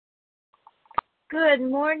Good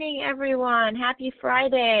morning, everyone. Happy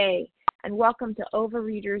Friday, and welcome to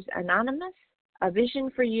Overeaters Anonymous, a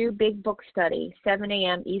Vision for You Big Book Study, 7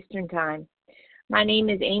 a.m. Eastern Time. My name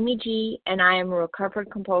is Amy G., and I am a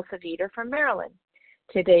recovered compulsive eater from Maryland.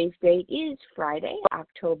 Today's date is Friday,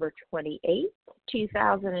 October 28th,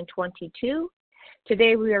 2022.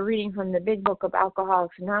 Today we are reading from the Big Book of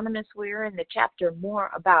Alcoholics Anonymous. We are in the chapter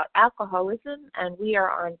More About Alcoholism, and we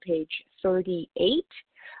are on page 38.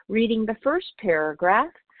 Reading the first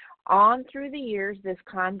paragraph, on through the years this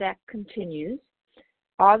conduct continues,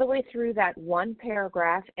 all the way through that one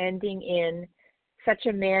paragraph ending in, such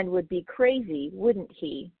a man would be crazy, wouldn't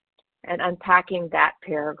he? And unpacking that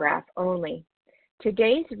paragraph only.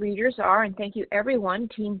 Today's readers are, and thank you everyone,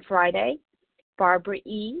 Team Friday, Barbara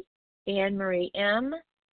E., Anne Marie M.,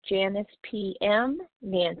 Janice P. M.,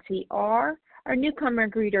 Nancy R., our newcomer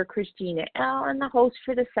greeter, Christina L., and the host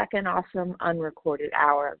for the second awesome unrecorded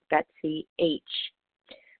hour, Betsy H.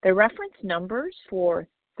 The reference numbers for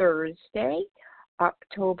Thursday,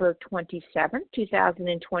 October 27,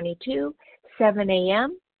 2022, 7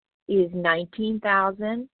 a.m. is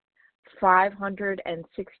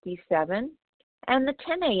 19,567, and the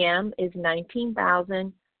 10 a.m. is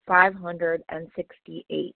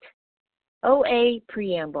 19,568. OA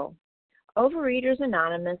Preamble. Overeaters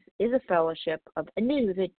Anonymous is a fellowship of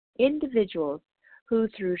individuals who,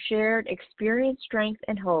 through shared experience, strength,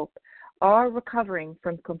 and hope, are recovering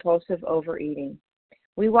from compulsive overeating.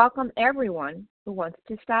 We welcome everyone who wants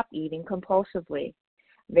to stop eating compulsively.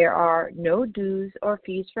 There are no dues or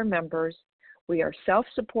fees for members. We are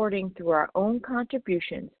self-supporting through our own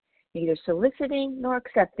contributions, neither soliciting nor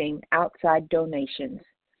accepting outside donations.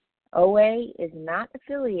 OA is not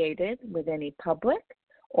affiliated with any public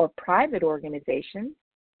or private organization,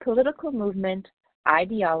 political movement,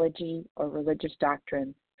 ideology, or religious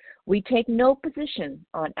doctrine. We take no position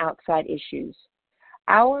on outside issues.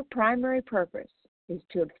 Our primary purpose is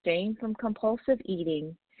to abstain from compulsive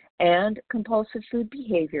eating and compulsive food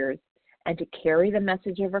behaviors and to carry the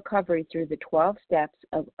message of recovery through the 12 steps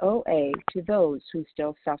of OA to those who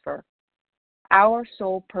still suffer. Our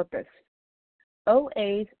sole purpose.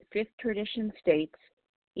 OA's fifth tradition states,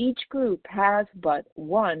 each group has but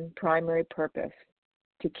one primary purpose,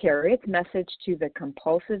 to carry its message to the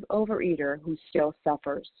compulsive overeater who still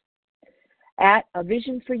suffers. At A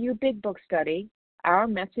Vision for You Big Book Study, our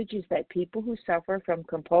message is that people who suffer from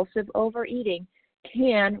compulsive overeating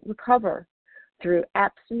can recover through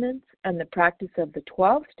abstinence and the practice of the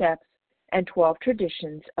 12 steps and 12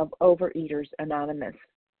 traditions of Overeaters Anonymous.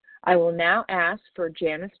 I will now ask for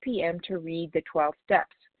Janice PM to read the 12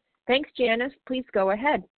 steps. Thanks, Janice. Please go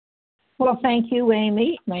ahead. Well, thank you,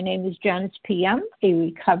 Amy. My name is Janice PM, a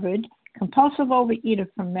recovered compulsive overeater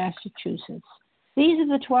from Massachusetts. These are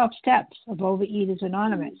the 12 steps of Overeaters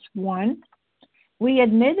Anonymous. 1, we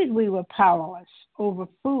admitted we were powerless over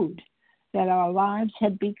food, that our lives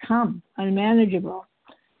had become unmanageable.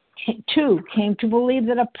 2, came to believe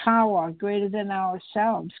that a power greater than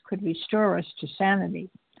ourselves could restore us to sanity.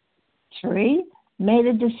 3, made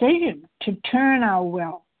a decision to turn our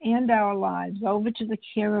will and our lives over to the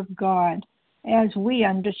care of God as we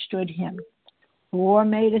understood Him. 4,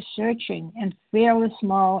 made a searching and fearless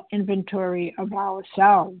moral inventory of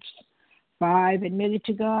ourselves. 5, admitted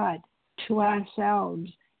to God, to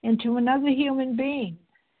ourselves, and to another human being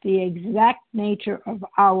the exact nature of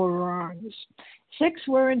our wrongs. 6,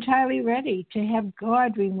 were entirely ready to have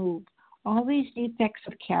God remove all these defects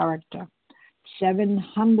of character. 7,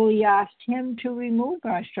 humbly asked Him to remove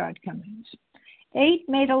our shortcomings. 8,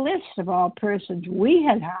 made a list of all persons we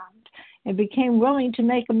had harmed and became willing to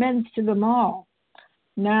make amends to them all.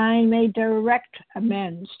 9, made direct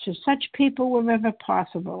amends to such people wherever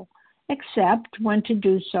possible, except when to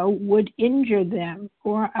do so would injure them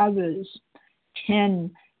or others.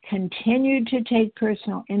 10, continued to take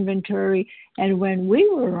personal inventory, and when we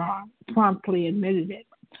were wrong, promptly admitted it.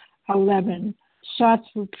 11, sought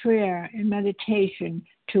through prayer and meditation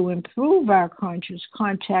to improve our conscious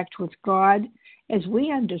contact with God as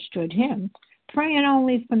we understood Him, praying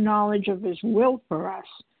only for knowledge of His will for us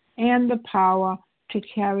and the power to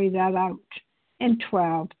carry that out. And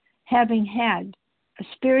 12, having had a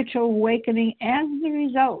spiritual awakening as the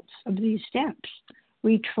result of these steps,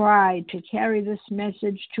 we tried to carry this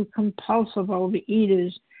message to compulsive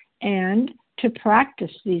overeaters and to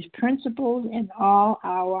practice these principles in all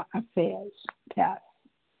our affairs. Pass.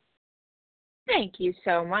 Thank you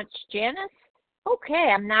so much, Janice.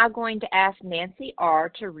 Okay, I'm now going to ask Nancy R.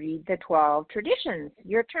 to read the 12 traditions.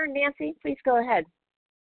 Your turn, Nancy. Please go ahead.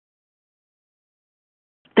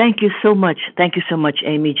 Thank you so much. Thank you so much,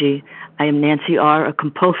 Amy G. I am Nancy R., a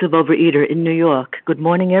compulsive overeater in New York. Good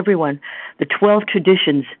morning, everyone. The 12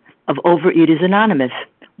 traditions of Overeaters Anonymous.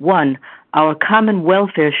 1. Our common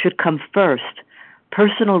welfare should come first.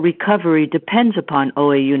 Personal recovery depends upon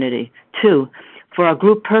OA unity. 2. For our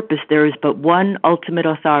group purpose, there is but one ultimate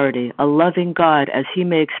authority, a loving God, as he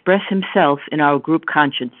may express himself in our group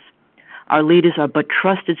conscience. Our leaders are but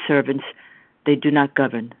trusted servants. They do not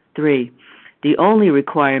govern. 3. The only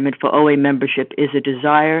requirement for OA membership is a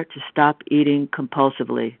desire to stop eating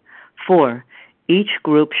compulsively. 4. Each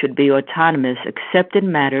group should be autonomous except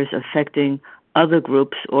in matters affecting other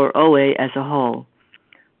groups or OA as a whole.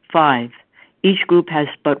 5. Each group has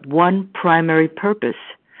but one primary purpose,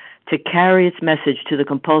 to carry its message to the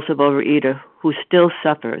compulsive overeater who still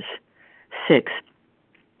suffers. 6.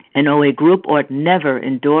 An OA group ought never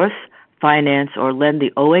endorse, finance, or lend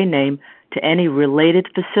the OA name to any related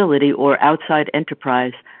facility or outside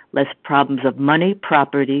enterprise, lest problems of money,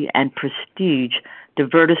 property, and prestige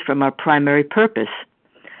divert us from our primary purpose.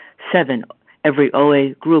 7. Every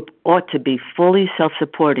OA group ought to be fully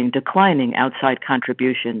self-supporting, declining outside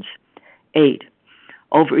contributions. 8.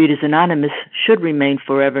 Overeaters Anonymous should remain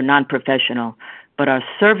forever non-professional, but our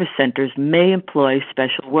service centers may employ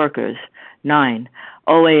special workers. 9.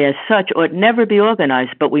 OA as such ought never be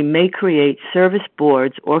organized, but we may create service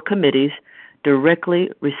boards or committees directly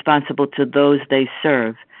responsible to those they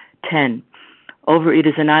serve. 10.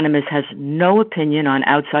 Overeaters Anonymous has no opinion on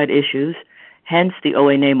outside issues, hence the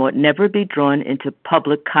OA name ought never be drawn into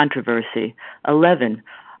public controversy. 11.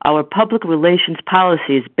 Our public relations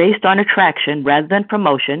policy is based on attraction rather than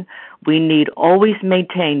promotion. We need always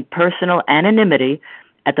maintain personal anonymity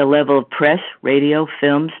at the level of press, radio,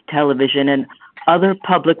 films, television, and other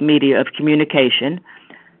public media of communication.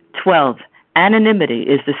 12. Anonymity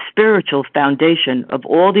is the spiritual foundation of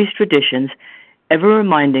all these traditions, ever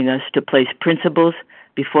reminding us to place principles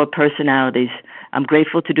before personalities. I'm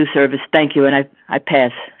grateful to do service. Thank you, and I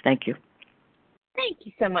pass. Thank you. Thank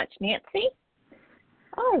you so much, Nancy.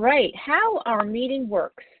 All right, how our meeting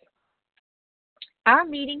works. Our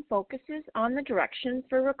meeting focuses on the directions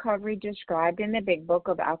for recovery described in the Big Book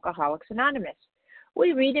of Alcoholics Anonymous.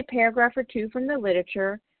 We read a paragraph or two from the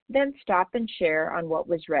literature, then stop and share on what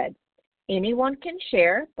was read. Anyone can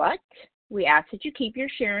share, but we ask that you keep your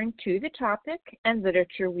sharing to the topic and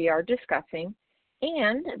literature we are discussing,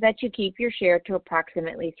 and that you keep your share to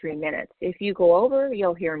approximately 3 minutes. If you go over,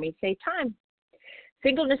 you'll hear me say time.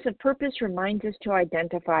 Singleness of purpose reminds us to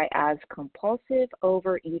identify as compulsive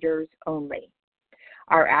overeaters only.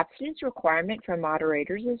 Our abstinence requirement for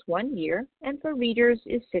moderators is 1 year, and for readers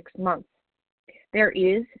is 6 months. There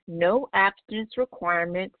is no abstinence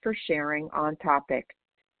requirement for sharing on topic.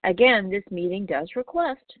 Again, this meeting does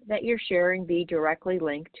request that your sharing be directly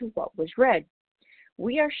linked to what was read.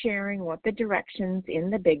 We are sharing what the directions in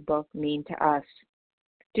the Big Book mean to us.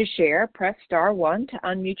 To share, press *1 to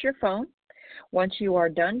unmute your phone. Once you are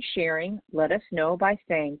done sharing, let us know by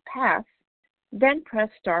saying pass, then press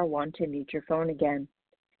 *1 to mute your phone again.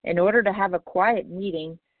 In order to have a quiet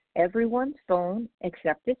meeting, everyone's phone,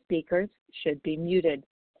 except the speakers, should be muted.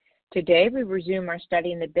 Today, we resume our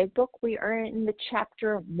study in the Big Book. We are in the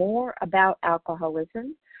chapter More About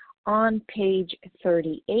Alcoholism on page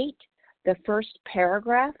 38, the first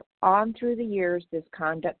paragraph, on through the years this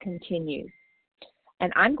conduct continues.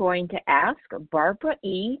 And I'm going to ask Barbara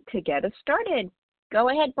E. to get us started. Go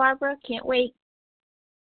ahead, Barbara. Can't wait.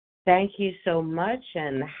 Thank you so much,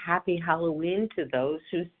 and happy Halloween to those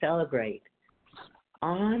who celebrate.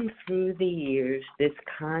 On through the years, this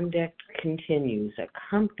conduct continues,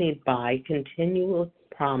 accompanied by continual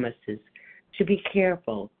promises to be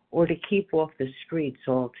careful or to keep off the streets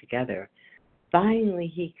altogether. Finally,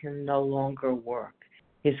 he can no longer work.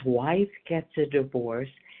 His wife gets a divorce,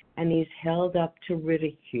 and he's held up to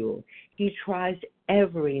ridicule. He tries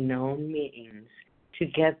every known means to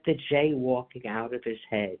get the jaywalking out of his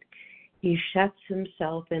head. He shuts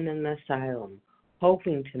himself in an asylum,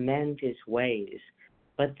 hoping to mend his ways.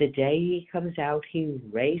 But the day he comes out, he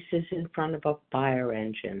races in front of a fire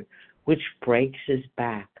engine, which breaks his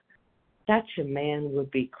back. Such a man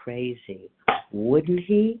would be crazy, wouldn't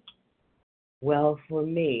he? Well, for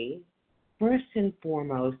me, first and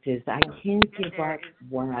foremost is I can't give up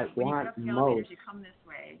what I want most. You come this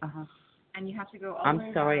way, and you have to go all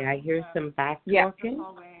I'm sorry, I hear some back talking.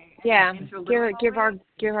 Yeah, give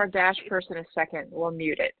our dash person a second. We'll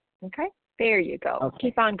mute it. Okay, there you go. Okay.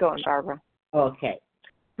 Keep on going, Barbara. Okay.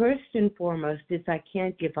 First and foremost is I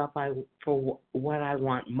can't give up for what I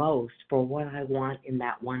want most, for what I want in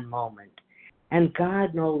that one moment. And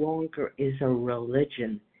God no longer is a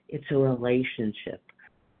religion. It's a relationship.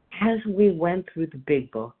 As we went through the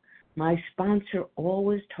big book, my sponsor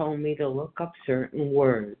always told me to look up certain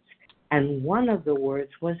words, and one of the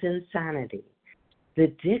words was insanity. The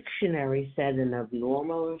dictionary said an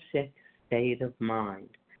abnormal or sick state of mind.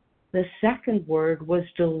 The second word was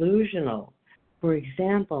delusional. For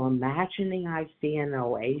example, imagining I see an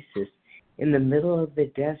oasis in the middle of the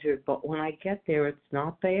desert, but when I get there, it's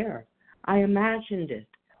not there. I imagined it.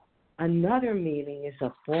 Another meaning is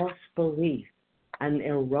a false belief, an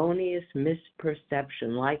erroneous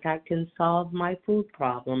misperception, like I can solve my food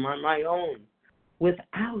problem on my own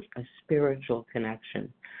without a spiritual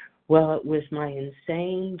connection. Well, it was my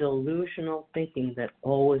insane, delusional thinking that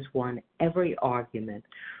always won every argument.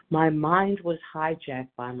 My mind was hijacked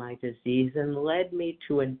by my disease and led me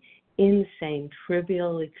to an insane,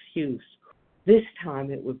 trivial excuse. This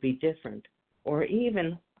time it would be different, or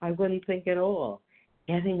even I wouldn't think at all.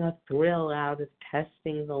 Getting a thrill out of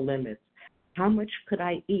testing the limits. How much could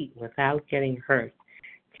I eat without getting hurt?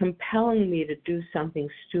 Compelling me to do something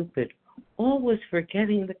stupid, always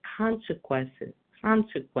forgetting the consequences.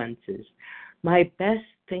 My best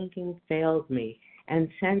thinking failed me and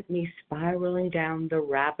sent me spiraling down the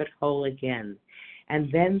rabbit hole again.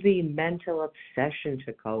 And then the mental obsession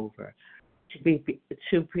took over, to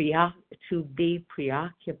be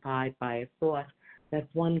preoccupied by a thought that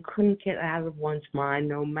one couldn't get out of one's mind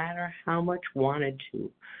no matter how much wanted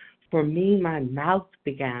to. For me, my mouth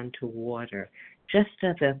began to water just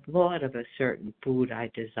at the thought of a certain food I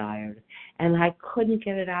desired, and I couldn't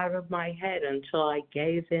get it out of my head until I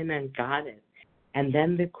gave in and got it. And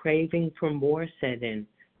then the craving for more set in.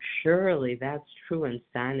 Surely that's true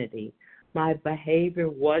insanity. My behavior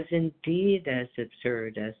was indeed as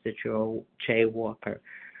absurd as the jaywalker.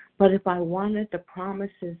 But if I wanted the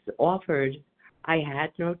promises offered, I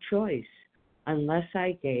had no choice unless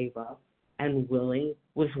I gave up and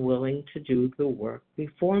was willing to do the work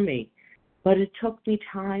before me. But it took me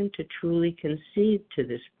time to truly concede to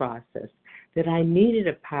this process, that I needed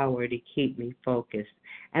a power to keep me focused,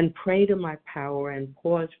 and pray to my power and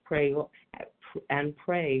pray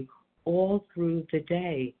all through the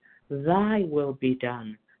day. Thy will be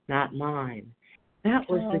done, not mine. That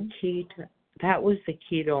was the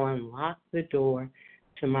key to unlock the door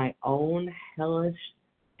to my own hellish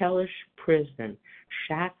prison,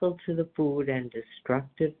 shackled to the food and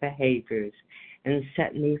destructive behaviors, and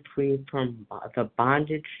set me free from the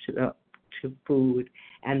bondage to food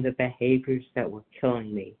and the behaviors that were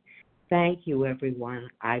killing me. Thank you, everyone.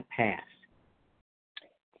 I pass.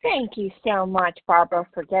 Thank you so much, Barbara,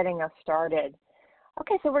 for getting us started.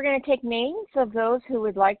 Okay, so we're going to take names of those who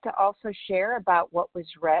would like to also share about what was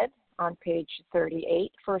read on page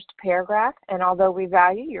 38, first paragraph. And although we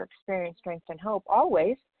value your experience, strength, and hope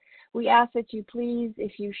always, we ask that you please,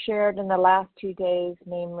 if you shared in the last 2 days,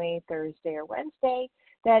 namely Thursday or Wednesday,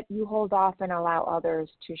 that you hold off and allow others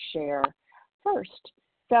to share first.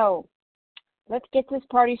 So let's get this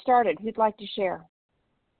party started. Who'd like to share?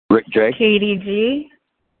 Rick J. Katie G.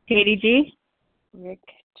 Rick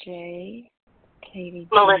J. Katie G.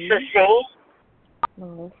 Melissa C.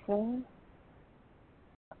 Melissa.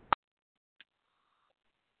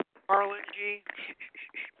 Harlan G.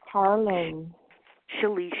 Harlan.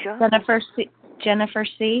 Shalisha. Jennifer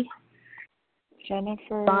C.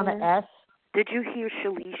 Jennifer. Donna S. Did you hear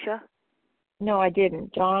Shalisha? No, I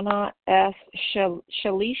didn't. Donna S.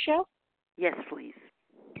 Shalisha? Yes, please.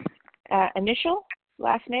 Initial?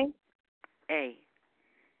 Last name? A.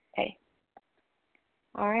 A.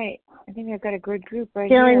 All right. I think I've got a good group right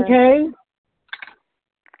Sharon here. K.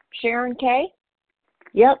 Sharon K?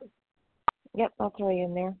 Yep. Yep, I'll throw you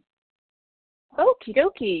in there. Okie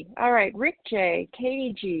dokie. All right. Rick J,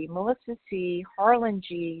 Katie G, Melissa C, Harlan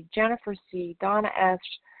G, Jennifer C, Donna S,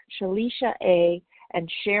 Shalisha A, and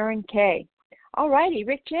Sharon K. All righty.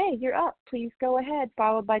 Rick J, you're up. Please go ahead,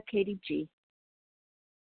 followed by Katie G.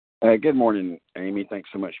 Good morning, Amy. Thanks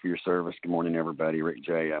so much for your service. Good morning, everybody. Rick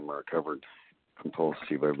J. I'm a recovered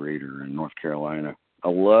compulsive overeater in North Carolina. I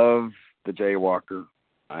love the jaywalker.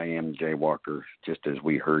 I am the jaywalker, just as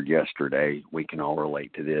we heard yesterday. We can all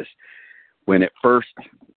relate to this. When at first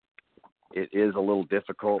it is a little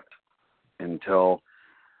difficult until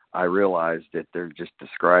I realized that they're just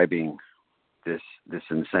describing this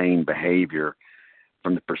insane behavior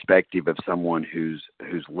from the perspective of someone who's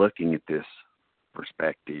looking at this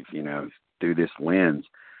perspective, through this lens.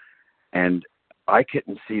 And I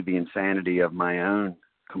couldn't see the insanity of my own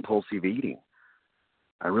compulsive eating.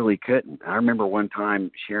 I really couldn't. I remember one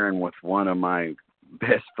time sharing with one of my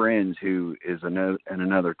best friends who is in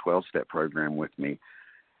another 12-step program with me,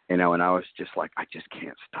 and I was just like, I just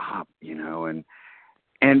can't stop,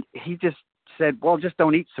 and he just said, well, just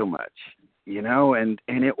don't eat so much, and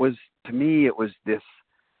it was, to me, it was this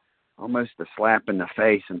almost a slap in the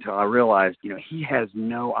face until I realized, he has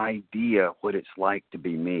no idea what it's like to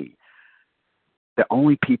be me. The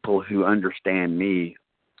only people who understand me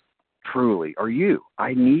truly are you.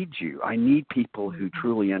 I need you. I need people who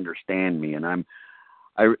truly understand me. And I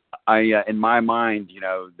in my mind,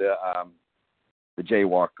 the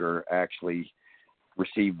jaywalker actually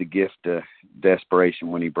received the gift of desperation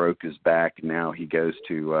when he broke his back. Now he goes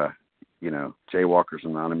to, Jaywalkers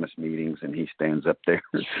Anonymous meetings, and he stands up there.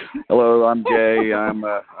 Hello, I'm Jay. I'm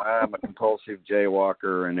a compulsive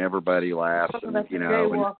jaywalker, and everybody laughs. Oh, that's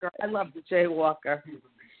jaywalker. I love the jaywalker.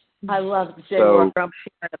 I love the jaywalker. I'm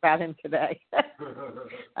sharing about him today.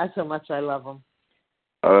 That's how much I love him.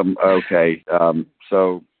 Okay.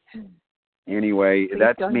 So anyway,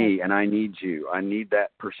 that's me, and I need you. I need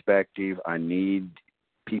that perspective. I need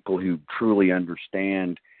people who truly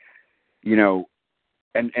understand,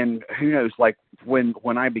 and who knows, like when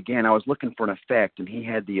I began, I was looking for an effect, and he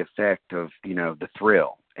had the effect of, the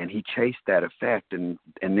thrill, and he chased that effect, and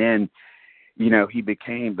then, he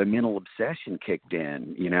became, the mental obsession kicked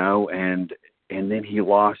in, and then he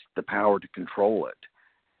lost the power to control it,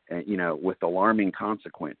 with alarming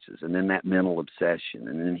consequences, and then that mental obsession,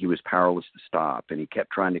 and then he was powerless to stop, and he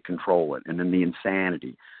kept trying to control it, and then the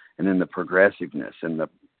insanity, and then the progressiveness, and the,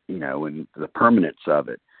 and the permanence of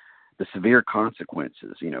it, the severe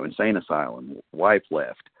consequences, insane asylum, wife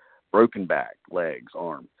left, broken back, legs,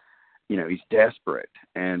 arm, he's desperate.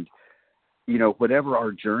 And, whatever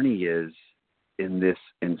our journey is in this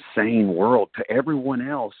insane world, to everyone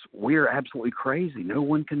else, we're absolutely crazy. No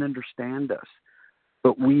one can understand us,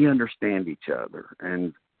 but we understand each other.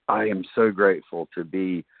 And I am so grateful to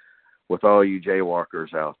be with all you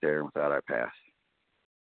jaywalkers out there. With that, I pass.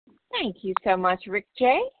 Thank you so much, Rick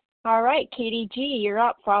J. All right, Katie G., you're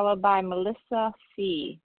up, followed by Melissa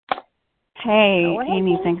C. Hey,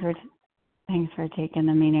 Amy, thanks for taking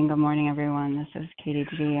the meeting. Good morning, everyone. This is Katie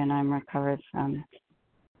G., and I'm recovered from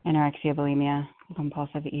anorexia, bulimia,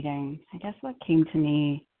 compulsive eating. I guess what came to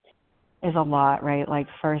me is a lot, right? Like,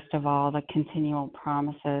 first of all, the continual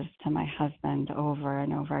promises to my husband over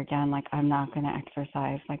and over again, like, I'm not going to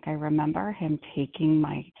exercise. Like, I remember him taking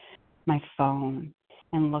my phone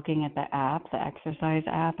and looking at the app, the exercise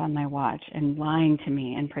app on my watch, and lying to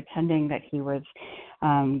me and pretending that he was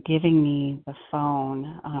giving me the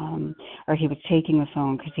phone, or he was taking the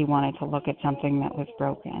phone because he wanted to look at something that was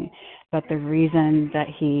broken. But the reason that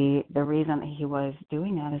he was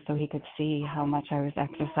doing that is so he could see how much I was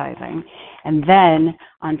exercising. And then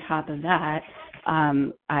on top of that,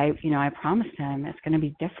 I promised him it's going to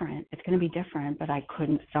be different. It's going to be different, but I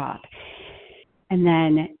couldn't stop. And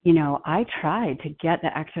then, I tried to get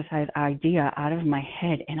the exercise idea out of my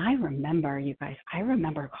head. And I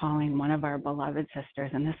remember calling one of our beloved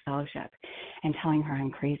sisters in this fellowship and telling her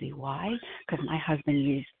I'm crazy. Why? Because my husband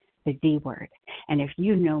used the D word. And if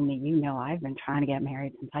you know me, I've been trying to get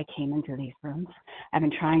married since I came into these rooms. I've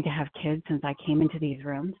been trying to have kids since I came into these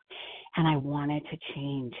rooms. And I wanted to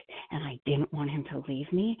change. And I didn't want him to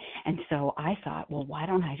leave me. And so I thought, well, why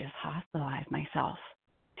don't I just hospitalize myself?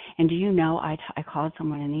 And do you know, I called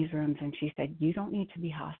someone in these rooms, and she said, you don't need to be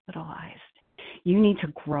hospitalized. You need to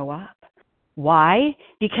grow up. Why?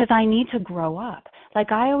 Because I need to grow up.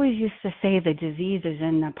 Like I always used to say, the disease is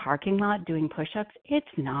in the parking lot doing push-ups. It's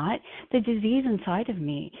not. The disease inside of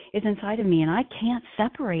me is inside of me, and I can't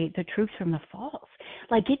separate the truth from the false.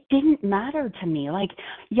 Like, it didn't matter to me. Like,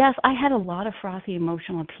 yes, I had a lot of frothy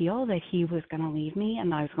emotional appeal that he was going to leave me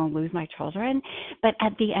and I was going to lose my children. But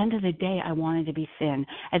at the end of the day, I wanted to be thin.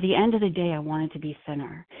 At the end of the day, I wanted to be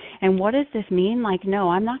thinner. And what does this mean? Like, no,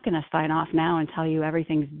 I'm not going to sign off now and tell you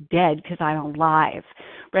everything's dead because I'm alive,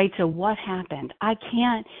 right? So what happened? I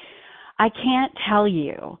can't tell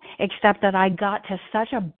you, except that I got to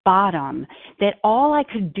such a bottom that all I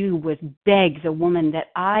could do was beg the woman that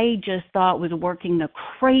I just thought was working the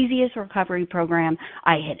craziest recovery program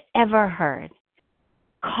I had ever heard,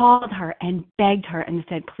 called her and begged her and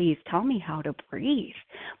said, please tell me how to breathe.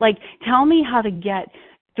 Like, tell me how to get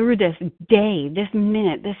through this day, this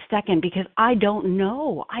minute, this second, because I don't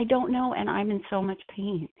know, and I'm in so much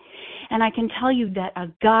pain. And I can tell you that a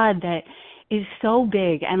God that is so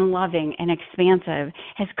big and loving and expansive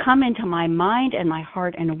has come into my mind and my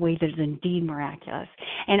heart in a way that is indeed miraculous.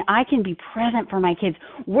 And I can be present for my kids.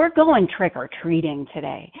 We're going trick-or-treating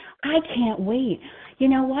today. I can't wait. You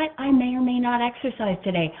know what? I may or may not exercise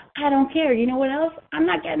today. I don't care. You know what else? I'm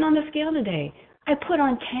not getting on the scale today. I put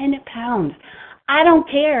on 10 pounds. I don't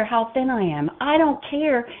care how thin I am. I don't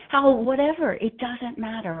care how whatever. It doesn't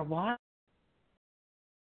matter. Why?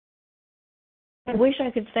 I wish I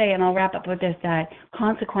could say, and I'll wrap up with this, that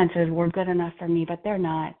consequences were good enough for me, but they're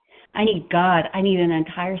not. I need God. I need an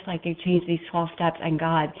entire psychic change, these 12 steps, and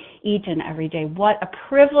God each and every day. What a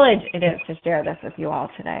privilege it is to share this with you all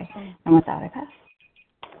today. And with that, I pass.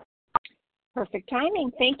 Perfect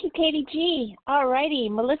timing. Thank you, Katie G. All righty,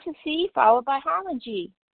 Melissa C., followed by Harlan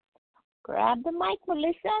G. Grab the mic,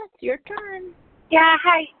 Melissa. It's your turn. Yeah,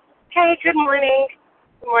 hi. Hey, good morning.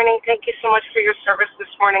 Good morning. Thank you so much for your service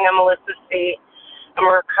this morning. I'm Melissa C. I'm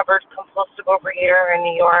a recovered compulsive overeater in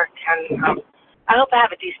New York, and I hope I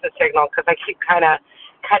have a decent signal because I keep kind of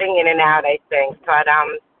cutting in and out, I think. But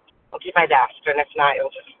I'll do my best, and if not,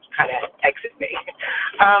 it'll just kind of exit me.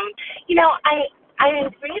 I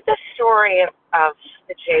read the story of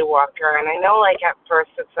the jaywalker, and I know, like, at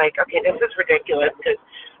first it's like, okay, this is ridiculous because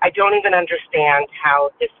I don't even understand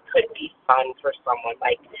how this could be fun for someone,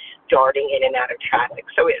 like darting in and out of traffic.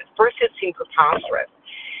 So at first it seemed preposterous,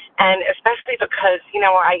 and especially because,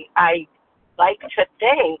 I like to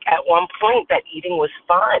think at one point that eating was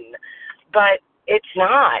fun, but it's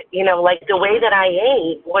not. Like the way that I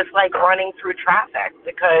ate was like running through traffic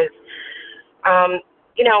because,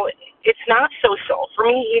 it's not social. For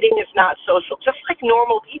me, eating is not social. Just like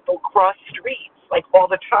normal people cross streets like all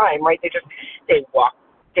the time, right? They walk,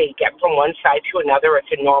 they get from one side to another. It's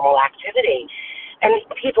a normal activity. And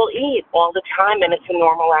people eat all the time, and it's a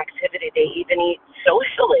normal activity. They even eat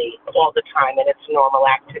socially all the time, and it's a normal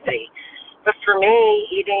activity. But for me,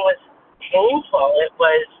 eating was painful. It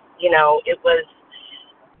was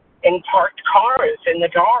in parked cars in the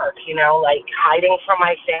dark, like hiding from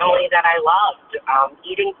my family that I loved,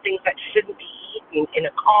 eating things that shouldn't be eaten in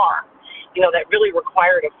a car, that really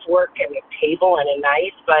required a fork and a table and a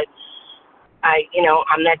knife. But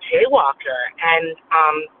I'm that jaywalker, and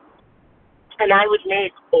I would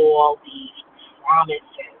make all these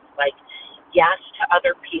promises, like yes to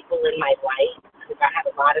other people in my life, because I had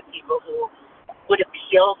a lot of people who would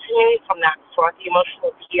appeal to me from that frothy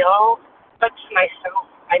emotional appeal, but to myself,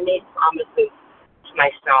 I made promises to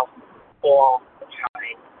myself all the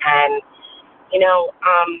time, and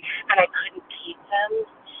and I couldn't keep them,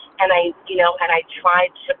 and I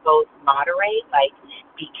tried to both moderate, like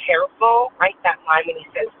be careful, right? That line when he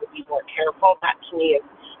says to be more careful, that to me is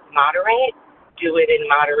moderate, do it in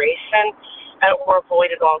moderation, or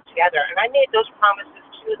avoid it altogether. And I made those promises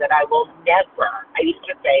too that I will never. I used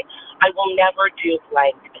to say I will never do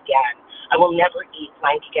blank again. I will never eat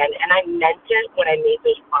blank again. And I meant it when I made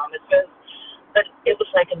those promises, but it was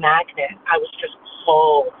like a magnet. I was just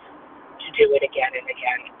pulled to do it again and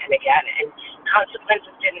again and again. And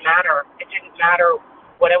consequences didn't matter. It didn't matter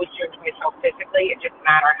what I was doing to myself physically. It didn't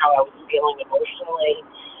matter how I was feeling emotionally.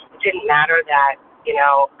 It didn't matter that,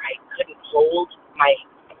 I couldn't hold my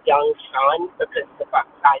young son because the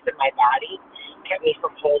size of my body kept me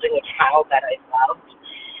from holding a child that I loved.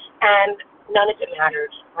 And none of it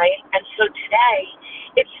matters, right? And so today,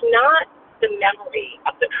 it's not the memory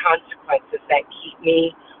of the consequences that keep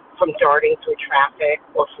me from darting through traffic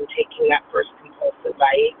or from taking that first compulsive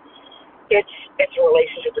bite. It's a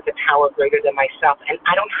relationship with a power greater than myself, and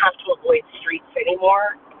I don't have to avoid streets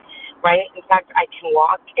anymore, right? In fact, I can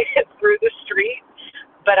walk through the street,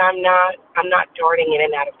 but I'm not darting in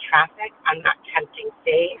and out of traffic. I'm not tempting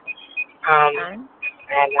fate.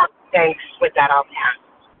 Thanks. With that, I'll pass.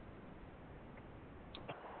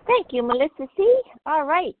 Thank you, Melissa C. All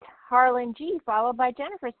right, Harlan G., followed by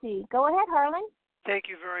Jennifer C. Go ahead, Harlan. Thank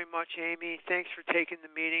you very much, Amy. Thanks for taking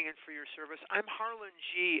the meeting and for your service. I'm Harlan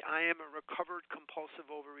G. I am a recovered compulsive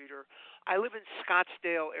overeater. I live in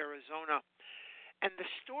Scottsdale, Arizona. And the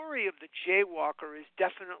story of the jaywalker is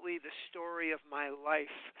definitely the story of my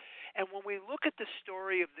life. And when we look at the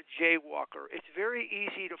story of the jaywalker, it's very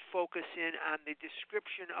easy to focus in on the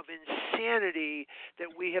description of insanity that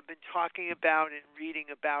we have been talking about and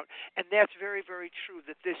reading about. And that's very, very true,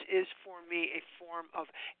 that this is, for me, a form of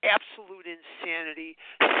absolute insanity.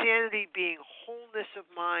 Sanity being wholeness of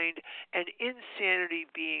mind, and insanity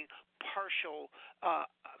being partial,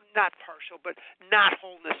 not partial, but not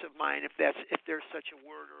wholeness of mind, if there's such a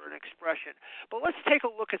word or an expression. But let's take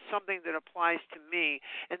a look at something that applies to me,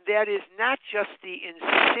 and that is not just the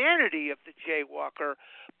insanity of the jaywalker,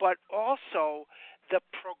 but also the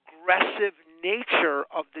progressive nature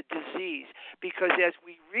of the disease. Because as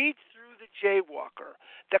we read through the jaywalker,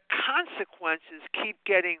 the consequences keep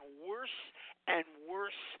getting worse and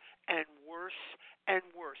worse and worse and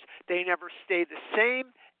worse. They never stay the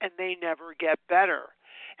same, and they never get better.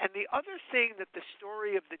 And the other thing that the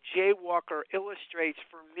story of the jaywalker illustrates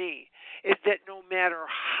for me is that no matter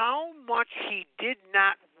how much he did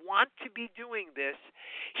not want to be doing this,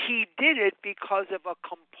 he did it because of a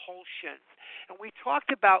compulsion. And we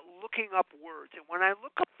talked about looking up words. And when I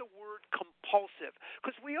look up the word compulsive,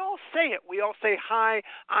 because we all say it. We all say, hi,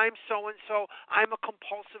 I'm so-and-so. I'm a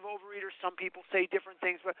compulsive overeater. Some people say different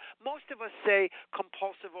things, but most of us say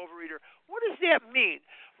compulsive overeater. What does that mean?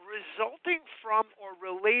 Resulting from or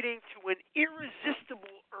relating to an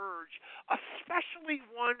irresistible urge, especially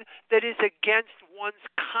one that is against one's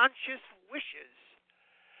conscious wishes.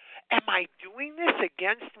 Am I doing this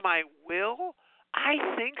against my will? I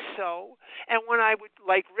think so. And when I would,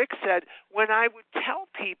 like Rick said, when I would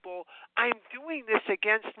tell people I'm doing this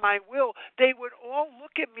against my will, they would all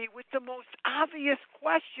look at me with the most obvious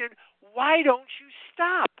question, why don't you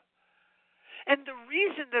stop? And the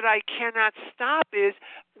reason that I cannot stop is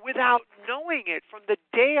without knowing it from the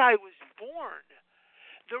day I was born.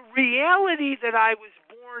 The reality that I was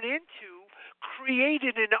born into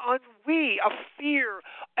created an ennui, a fear,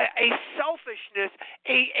 a selfishness,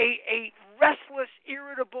 a restless,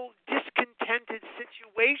 irritable, discontented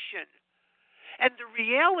situation. And the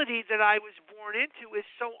reality that I was born into is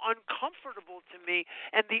so uncomfortable to me,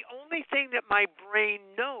 and the only thing that my brain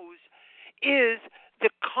knows is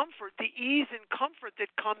the comfort, the ease and comfort that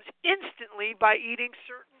comes instantly by eating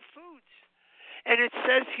certain foods. And it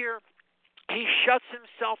says here, he shuts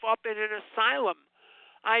himself up in an asylum.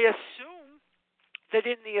 I assume that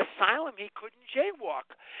in the asylum he couldn't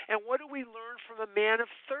jaywalk. And what do we learn from a man of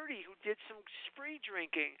 30 who did some spree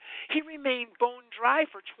drinking? He remained bone dry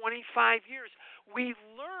for 25 years. We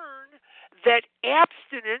learn that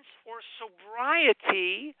abstinence or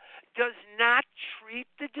sobriety does not treat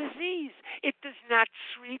the disease. It does not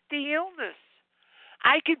treat the illness.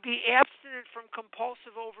 I could be abstinent from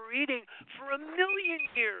compulsive overeating for 1,000,000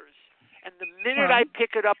 years. And the minute I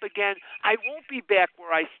pick it up again, I won't be back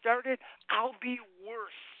where I started. I'll be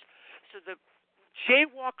worse. So the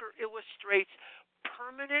Jaywalker illustrates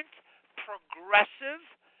permanent, progressive,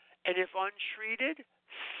 and if untreated,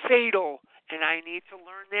 fatal. And I need to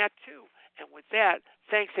learn that too. And with that,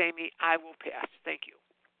 thanks, Amy. I will pass. Thank you.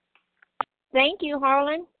 Thank you,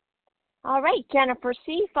 Harlan. All right, Jennifer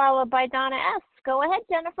C., followed by Donna S. Go ahead,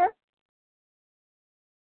 Jennifer.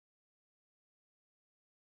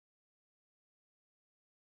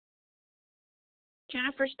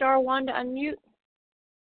 Jennifer, *1 to unmute.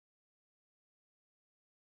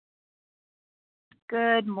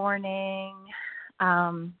 Good morning.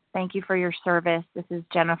 Thank you for your service. This is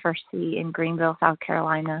Jennifer C. in Greenville, South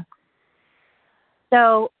Carolina.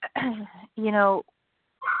 So, the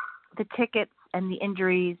tickets and the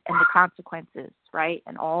injuries and the consequences, right,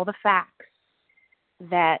 and all the facts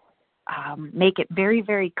that make it very,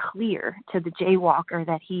 very clear to the jaywalker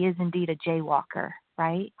that he is indeed a jaywalker,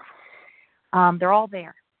 right? They're all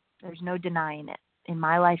there. There's no denying it. In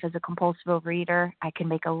my life as a compulsive overeater, I can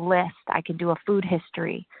make a list. I can do a food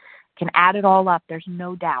history. Can add it all up. There's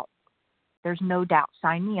no doubt. There's no doubt.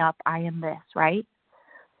 Sign me up. I am this, right?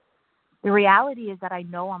 The reality is that I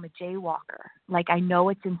know I'm a jaywalker. Like, I know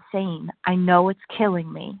it's insane. I know it's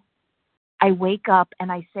killing me. I wake up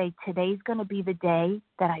and I say, today's going to be the day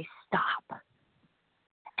that I stop.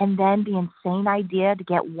 And then the insane idea to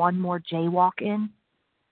get one more jaywalk in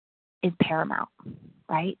is paramount,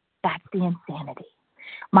 right? That's the insanity.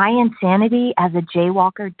 My insanity as a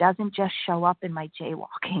jaywalker doesn't just show up in my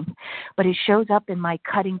jaywalking, but it shows up in my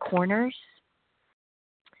cutting corners,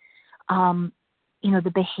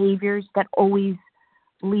 the behaviors that always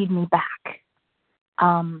lead me back.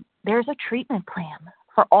 There's a treatment plan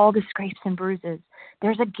for all the scrapes and bruises.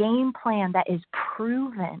 There's a game plan that is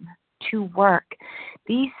proven to work.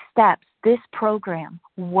 These steps, this program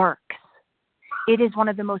works. It is one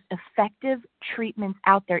of the most effective treatments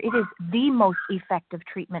out there. It is the most effective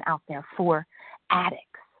treatment out there for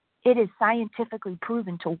addicts. It is scientifically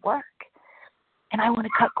proven to work. And I want to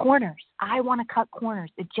cut corners.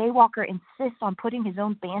 The jaywalker insists on putting his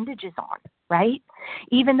own bandages on, right?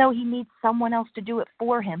 Even though he needs someone else to do it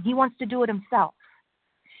for him. He wants to do it himself.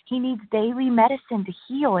 He needs daily medicine to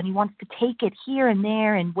heal, and he wants to take it here and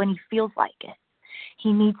there and when he feels like it.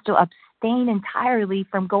 He needs to abstain entirely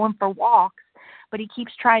from going for walks, but he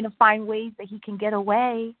keeps trying to find ways that he can get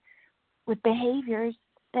away with behaviors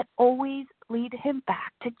that always lead him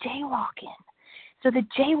back to jaywalking. So the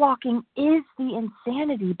jaywalking is the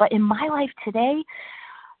insanity, but in my life today,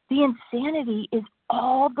 the insanity is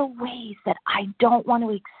all the ways that I don't want to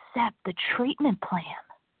accept the treatment plan.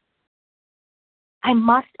 I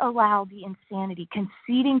must allow the insanity.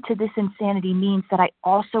 Conceding to this insanity means that I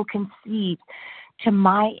also concede to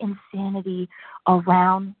my insanity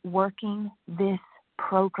around working this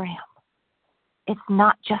program. It's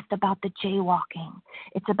not just about the jaywalking.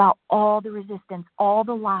 It's about all the resistance, all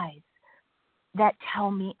the lies that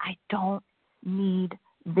tell me I don't need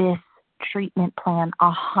this treatment plan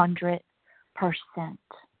 100%.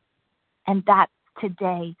 And that's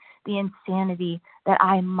today the insanity that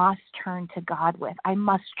I must turn to God with. I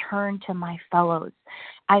must turn to my fellows.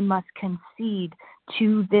 I must concede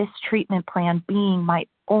to this treatment plan being my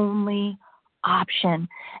only option.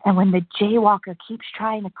 And when the jaywalker keeps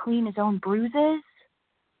trying to clean his own bruises,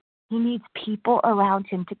 he needs people around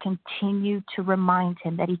him to continue to remind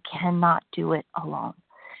him that he cannot do it alone.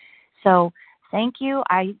 So thank you.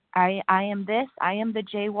 I am this. I am the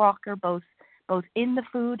jaywalker, both in the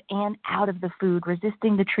food and out of the food,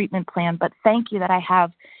 resisting the treatment plan. But thank you that I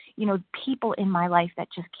have, people in my life that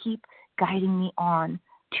just keep guiding me on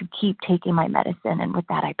to keep taking my medicine. And with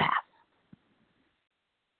that, I pass.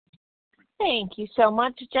 Thank you so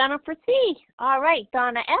much, Jennifer C. All right,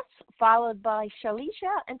 Donna S., followed by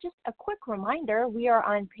Shalisha. And just a quick reminder, we are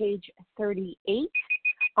on page 38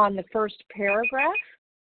 on the first paragraph.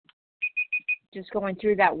 Just going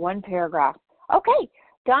through that one paragraph. Okay,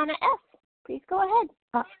 Donna S., please go ahead.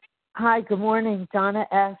 Hi, good morning. Donna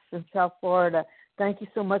S. in South Florida. Thank you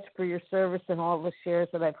so much for your service and all the shares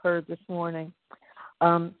that I've heard this morning.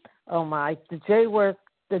 The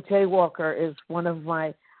Jaywalker is one of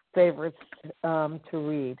my favorites to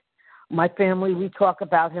read. My family, we talk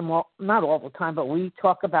about him, not all the time, but we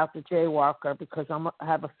talk about the Jaywalker because I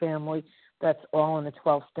have a family that's all in a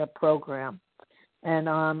 12-step program. And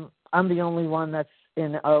I'm the only one that's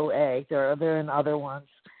in OA. They're in other ones.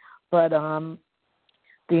 But the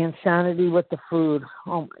insanity with the food,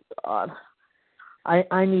 oh, my God.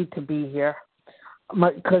 I need to be here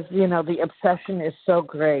because, the obsession is so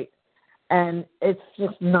great. And it's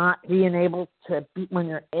just not being able to, when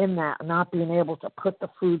you're in that, not being able to put the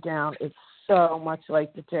food down. It's so much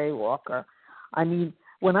like the Jaywalker. I mean,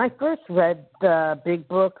 when I first read the big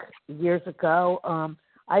book years ago,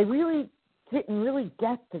 I really didn't really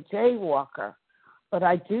get the Jaywalker. But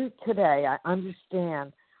I do today. I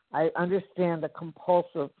understand the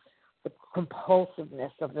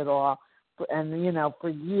compulsiveness of it all. And, for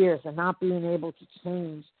years and not being able to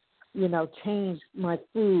change my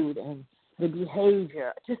food and the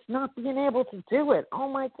behavior, just not being able to do it. Oh,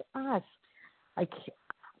 my gosh. I can't,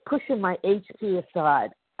 pushing my HP aside.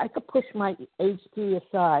 I could push my HP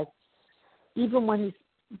aside even when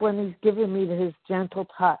he's giving me his gentle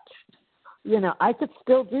touch. I could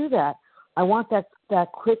still do that. I want that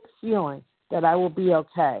quick feeling that I will be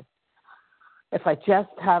okay if I just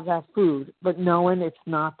have that food, but knowing it's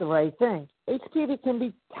not the right thing. HP can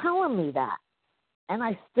be telling me that, and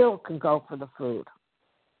I still can go for the food.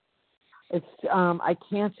 It's I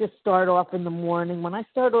can't just start off in the morning. When I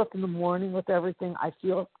start off in the morning with everything, I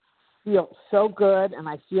feel so good, and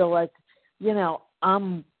I feel like,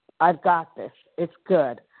 I've got this. It's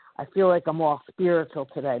good. I feel like I'm all spiritual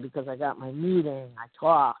today because I got my meeting. I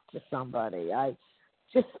talked to somebody. I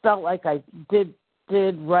just felt like I did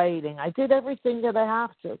writing. I did everything that I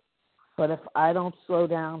have to. But if I don't slow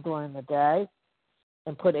down during the day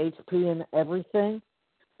and put HP in everything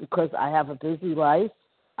because I have a busy life,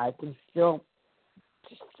 I can still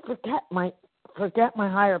just forget my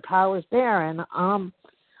higher powers there, and I'm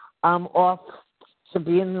off to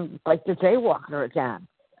being like the Jaywalker again.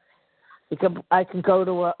 I can go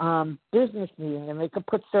to a business meeting and they could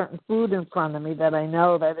put certain food in front of me that I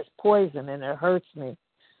know that is poison and it hurts me.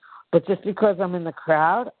 But just because I'm in the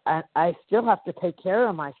crowd, I still have to take care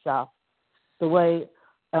of myself the way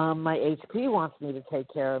my HP wants me to take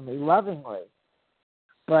care of me, lovingly.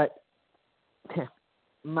 But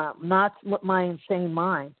not with my insane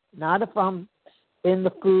mind. Not if I'm in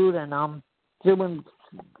the food and I'm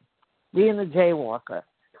being a Jaywalker,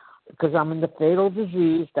 because I'm in the fatal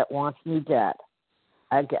disease that wants me dead.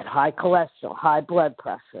 I get high cholesterol, high blood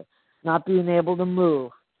pressure, not being able to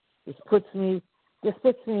move. This puts me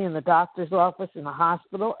in the doctor's office, in the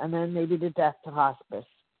hospital, and then maybe to death to hospice.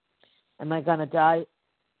 Am I going to die?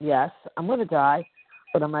 Yes, I'm going to die.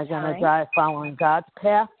 But am I going to die following God's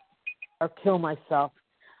path or kill myself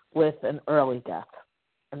with an early death?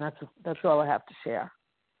 And that's all I have to share.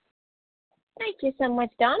 Thank you so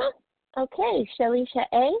much, Donna. Okay, Shalisha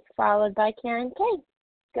A., followed by Karen K.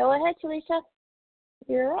 Go ahead, Shalisha.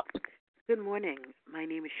 You're up. Good morning. My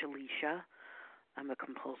name is Shalisha. I'm a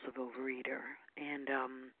compulsive overeater. And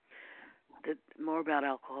the More About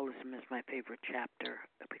Alcoholism is my favorite chapter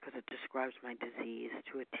because it describes my disease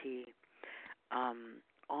to a T.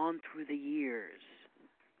 On through the years,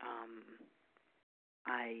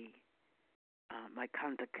 my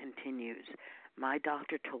conduct continues. My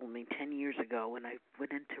doctor told me 10 years ago when I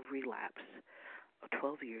went into relapse, or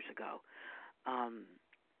 12 years ago,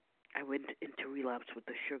 I went into relapse with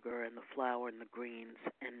the sugar and the flour and the greens,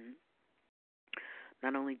 and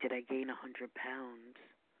not only did I gain 100 pounds,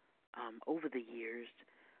 over the years,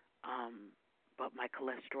 but my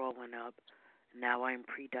cholesterol went up. Now I'm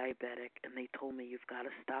pre-diabetic, and they told me you've got to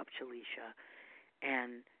stop, Shalisha.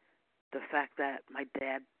 And the fact that my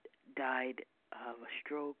dad died of a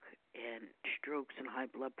stroke, and strokes and high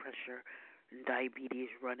blood pressure and diabetes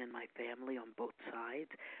run in my family on both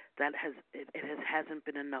sides, hasn't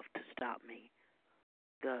been enough to stop me.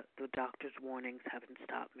 The doctor's warnings haven't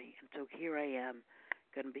stopped me, and so here I am,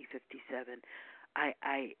 going to be 57.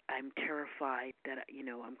 I'm terrified that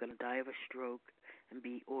I'm going to die of a stroke and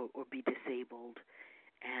be disabled,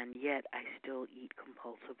 and yet I still eat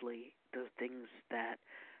compulsively the things that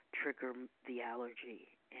trigger the allergy.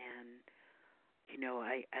 And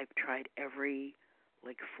I've tried every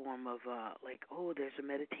form of there's a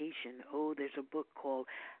meditation, there's a book called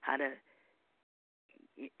How to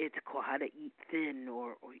Eat Thin,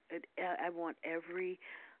 or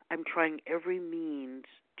I'm trying every means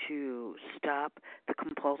to stop the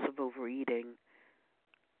compulsive overeating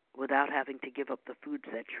without having to give up the foods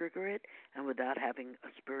that trigger it, and without having a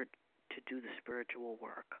spirit to do the spiritual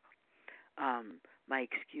work. My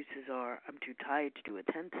excuses are I'm too tired to do a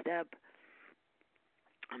 10-step.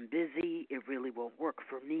 I'm busy. It really won't work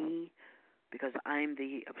for me because I'm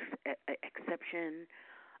the exception.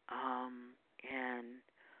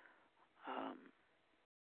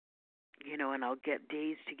 And I'll get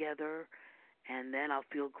days together, and then I'll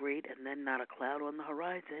feel great, and then not a cloud on the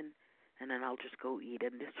horizon, and then I'll just go eat.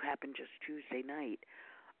 And this happened just Tuesday night.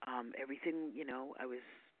 Everything, I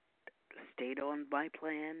stayed on my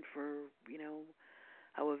plan for,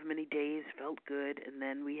 however many days, felt good, and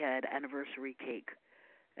then we had anniversary cake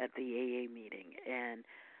at the AA meeting, and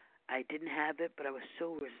I didn't have it, but I was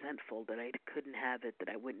so resentful that I couldn't have it that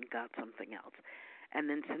I went and got something else. And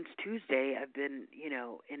then since Tuesday, I've been,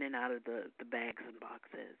 in and out of the bags and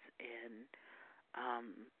boxes, and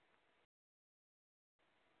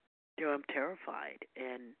I'm terrified.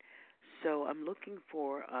 And so I'm looking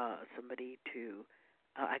for somebody to.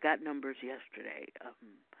 I got numbers yesterday.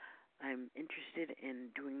 I'm interested in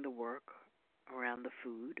doing the work around the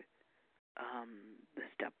food, the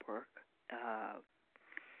step work,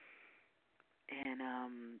 and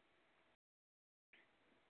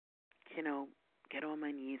get on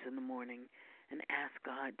my knees in the morning and ask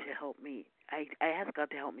God to help me. I ask God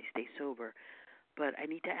to help me stay sober, but I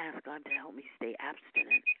need to ask God to help me stay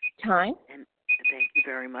abstinent. Time. And thank you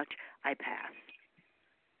very much. I pass.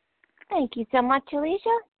 Thank you so much,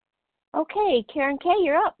 Alicia. Okay, Karen K.,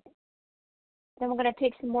 you're up. Then we're going to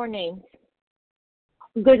take some more names.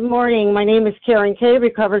 Good morning. My name is Karen K.,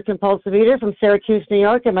 recovered compulsive eater from Syracuse, New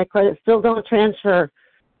York, and my credits still don't transfer.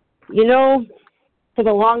 For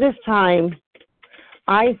the longest time,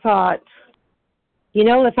 I thought,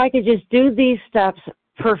 if I could just do these steps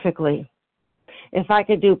perfectly, if I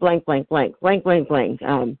could do blank, blank, blank, blank, blank, blank,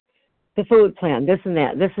 the food plan, this and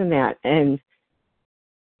that. And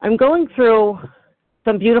I'm going through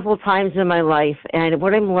some beautiful times in my life, and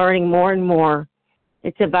what I'm learning more and more,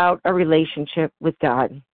 it's about a relationship with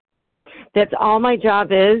God. That's all my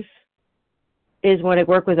job is when I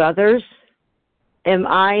work with others, am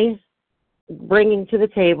I bringing to the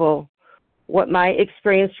table what my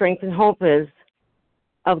experience, strength, and hope is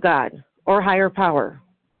of God or higher power.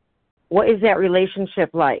 What is that relationship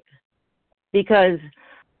like? Because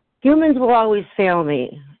humans will always fail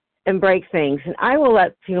me and break things, and I will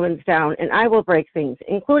let humans down, and I will break things,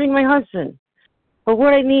 including my husband. But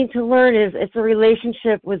what I need to learn is it's a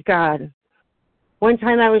relationship with God. One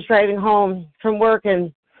time I was driving home from work,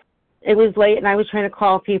 and it was late, and I was trying to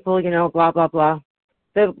call people, blah, blah, blah.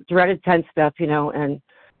 The dreaded 10 step, and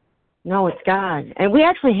no, it's God. And we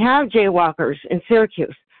actually have jaywalkers in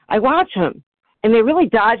Syracuse. I watch them, and they really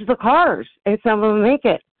dodge the cars, and some of them make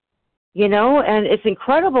it, and it's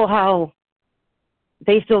incredible how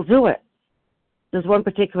they still do it. There's one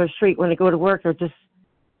particular street when they go to work, they're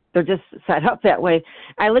just set up that way.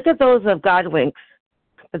 I look at those of God winks,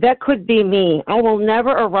 but that could be me. I will never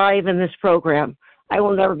arrive in this program. I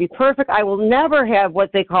will never be perfect. I will never have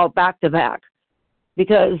what they call back-to-back.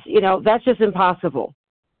 Because, that's just impossible.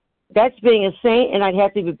 That's being a saint, and I'd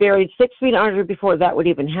have to be buried 6 feet under before that would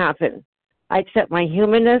even happen. I accept my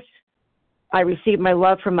humanness. I receive my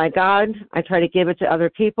love from my God. I try to give it to other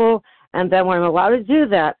people. And then when I'm allowed to do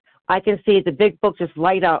that, I can see the big book just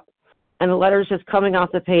light up and the letters just coming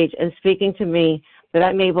off the page and speaking to me that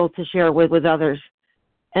I'm able to share with others.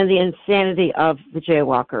 And the insanity of the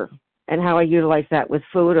jaywalker, and how I utilize that with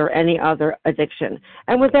food or any other addiction.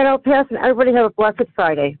 And with that, I'll pass, and everybody have a blessed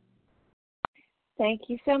Friday. Thank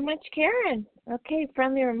you so much, Karen. Okay,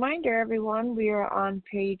 friendly reminder, everyone, we are on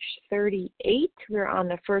page 38. We're on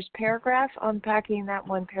the first paragraph, unpacking that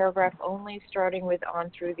one paragraph only, starting with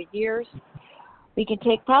on through the years. We can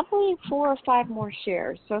take probably 4 or 5 more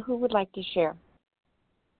shares. So who would like to share?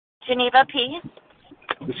 Geneva P.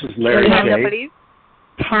 This is Larry K.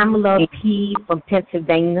 Pamela P. from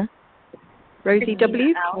Pennsylvania. Rosie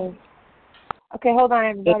W. Okay, hold on,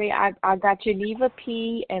 everybody. I got Geneva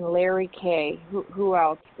P. and Larry K. Who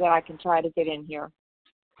else that I can try to get in here?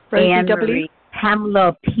 Rosie W.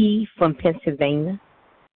 Pamela P. from Pennsylvania.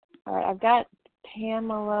 All right, I've got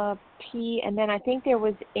Pamela P. and then I think there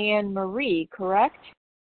was Anne Marie, correct?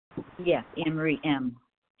 Yes, Anne Marie M.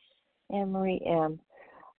 Anne Marie M.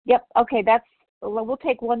 Yep. Okay, we'll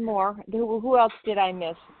take one more. Who else did I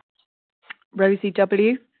miss? Rosie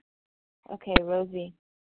W. Okay, Rosie.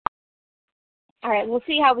 All right, we'll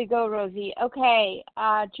see how we go, Rosie. Okay,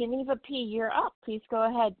 Geneva P., you're up. Please go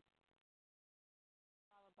ahead.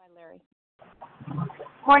 Followed by Larry.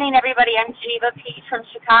 Morning, everybody. I'm Geneva P. from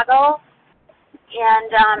Chicago,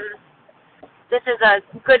 and this is a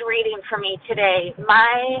good reading for me today.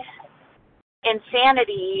 My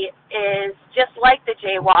insanity is just like the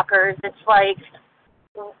jaywalkers. It's like,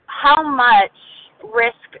 how much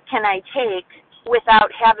risk can I take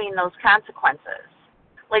without having those consequences?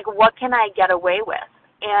 Like, what can I get away with?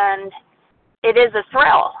 And it is a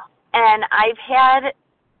thrill. And I've had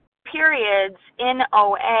periods in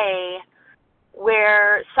OA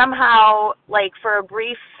where somehow, like, for a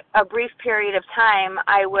brief period of time,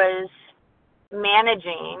 I was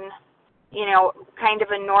managing, kind of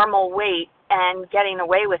a normal weight and getting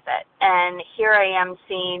away with it. And here I am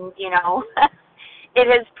seeing, it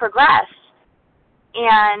has progressed.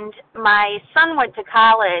 And my son went to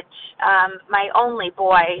college, my only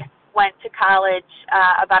boy went to college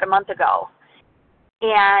about a month ago.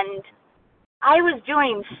 And I was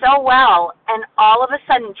doing so well, and all of a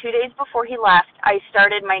sudden, 2 days before he left, I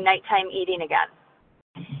started my nighttime eating again.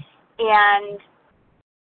 And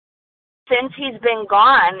since he's been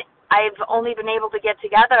gone, I've only been able to get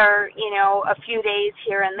together, a few days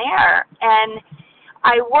here and there. And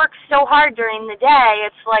I work so hard during the day,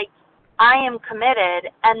 it's like, I am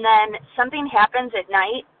committed, and then something happens at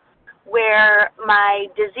night where my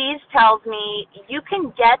disease tells me you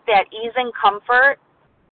can get that ease and comfort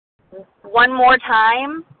one more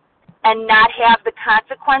time and not have the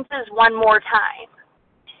consequences one more time.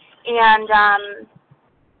 And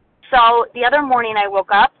so the other morning I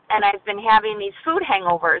woke up and I've been having these food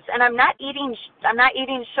hangovers, and I'm not eating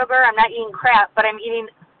sugar, I'm not eating crap, but I'm eating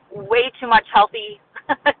way too much healthy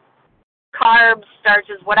carbs,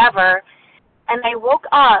 starches, whatever. And I woke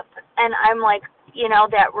up and I'm like,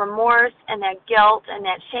 that remorse and that guilt and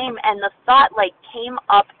that shame, and the thought like came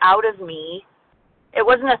up out of me. It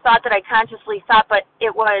wasn't a thought that I consciously thought, but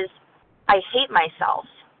it was, I hate myself.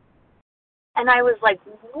 And I was like,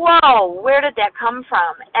 whoa, where did that come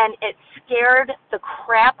from? And it scared the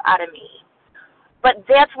crap out of me. But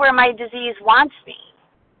that's where my disease wants me.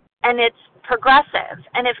 And it's progressive.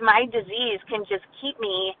 And if my disease can just keep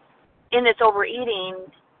me in this overeating,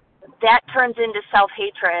 that turns into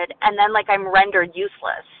self-hatred, and then like I'm rendered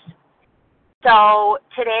useless. So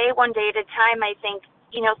today, one day at a time, I think,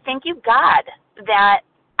 thank you, God, that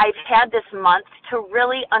I've had this month to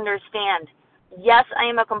really understand, yes, I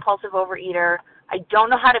am a compulsive overeater. I don't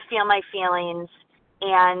know how to feel my feelings,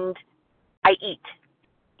 and I eat.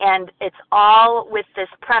 And it's all with this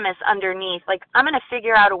premise underneath, like I'm going to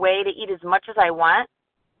figure out a way to eat as much as I want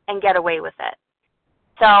and get away with it.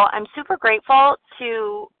 So I'm super grateful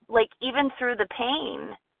to, like, even through the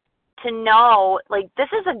pain, to know, like, this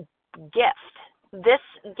is a gift. This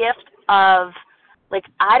gift of, like,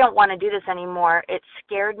 I don't want to do this anymore. It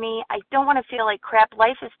scared me. I don't want to feel like crap.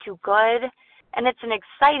 Life is too good. And it's an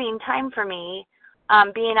exciting time for me,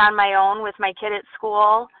 being on my own with my kid at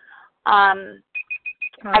school.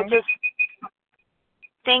 I just,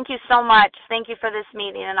 thank you so much. Thank you for this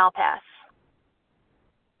meeting, and I'll pass.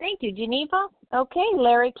 Thank you, Geneva. Okay,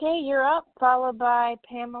 Larry K., you're up, followed by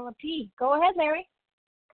Pamela P. Go ahead, Larry.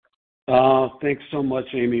 Thanks so much,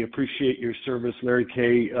 Amy. Appreciate your service. Larry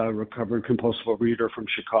K., recovered compulsive overeater from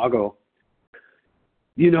Chicago.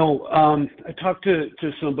 I talk to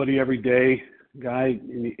somebody every day, guy,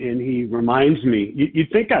 and he reminds me, you'd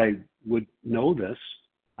think I would know this.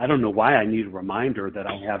 I don't know why I need a reminder that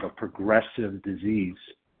I have a progressive disease.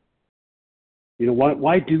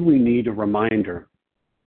 Why do we need a reminder?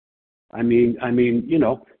 I mean,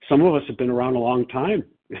 some of us have been around a long time.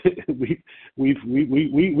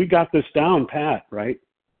 we got this down pat, right?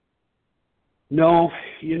 No,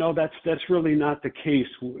 that's really not the case.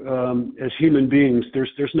 As human beings,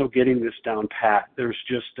 there's no getting this down pat. There's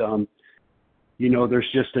just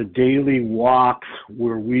there's just a daily walk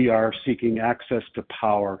where we are seeking access to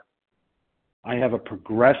power. I have a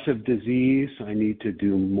progressive disease. I need to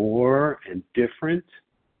do more and different.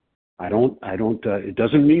 It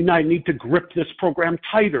doesn't mean I need to grip this program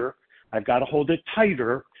tighter. I've got to hold it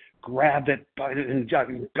tighter, grab it, bite it, and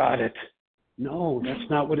got it. No, that's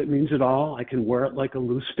not what it means at all. I can wear it like a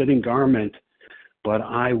loose-fitting garment, but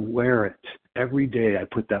I wear it. Every day I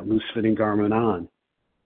put that loose-fitting garment on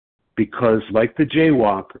because, like the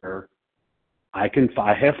jaywalker, I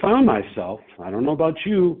have found myself, I don't know about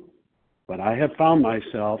you, but I have found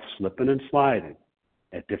myself slipping and sliding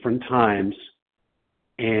at different times,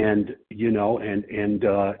 and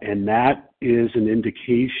that is an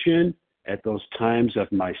indication at those times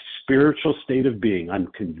of my spiritual state of being. I'm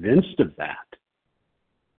convinced of that.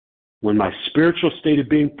 When my spiritual state of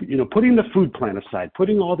being, putting the food plan aside,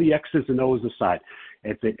 putting all the X's and O's aside,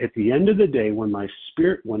 at the end of the day, when my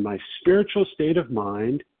spiritual state of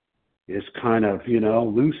mind is kind of,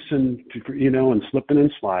 loose and, and slipping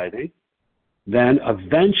and sliding, then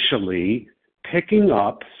eventually picking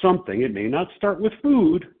up something, it may not start with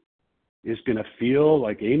food, is going to feel,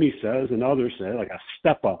 like Amy says and others say, like a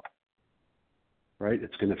step up, right?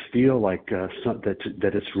 It's going to feel like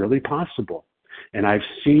that it's really possible. And I've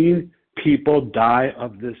seen people die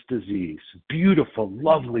of this disease, beautiful,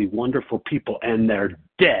 lovely, wonderful people, and they're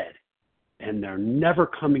dead, and they're never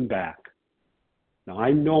coming back. Now,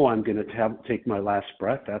 I know I'm going to take my last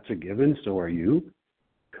breath. That's a given. So are you.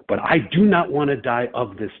 But I do not want to die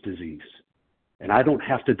of this disease. And I don't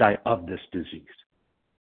have to die of this disease.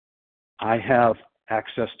 I have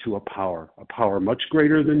access to a power much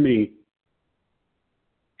greater than me.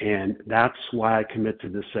 And that's why I commit to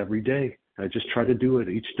this every day. I just try to do it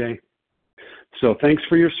each day. So thanks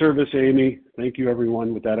for your service, Amy. Thank you,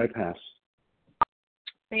 everyone. With that, I pass.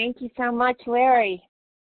 Thank you so much, Larry.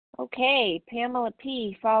 Okay, Pamela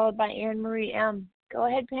P., followed by Anne Marie M. Go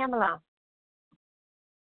ahead, Pamela.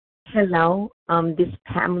 Hello, this is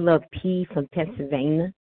Pamela P. from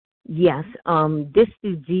Pennsylvania. Yes, this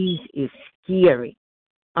disease is scary.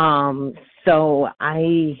 So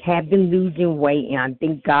I have been losing weight, and I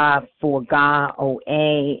thank God for God,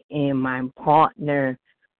 OA, and my partner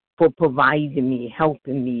for providing me,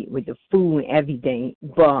 helping me with the food and everything.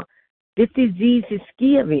 But this disease is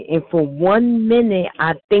scary, and for 1 minute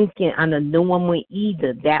I'm thinking I'm a normal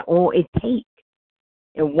eater. That's all it takes,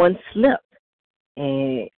 and one slip,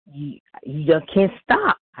 and you just can't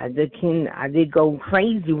stop. I did go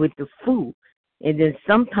crazy with the food. And then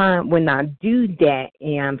sometimes when I do that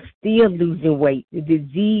and I'm still losing weight, the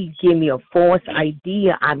disease give me a false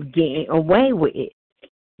idea I'm getting away with it.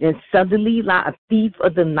 Then suddenly, like a thief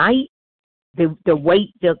of the night, the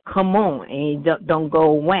weight just come on and it don't go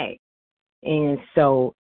away. And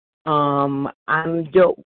so I'm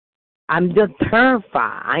just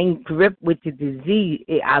terrified. I ain't gripped with the disease.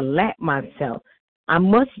 I let myself. I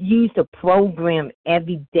must use the program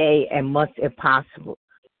every day as much as possible.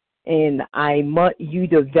 And I must use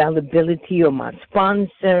the availability of my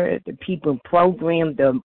sponsor, the people in program,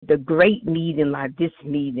 the great meeting like this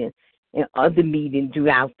meeting and other meetings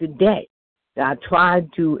throughout the day. So I try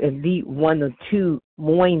to at least 1 or 2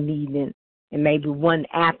 morning meetings and maybe 1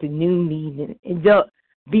 afternoon meeting, and just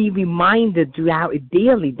be reminded throughout it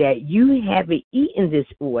daily that you have an eating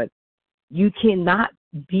disorder. You cannot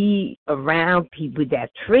be around people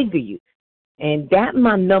that trigger you. And that's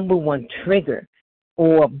my number one trigger,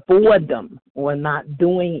 or boredom, or not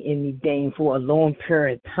doing anything for a long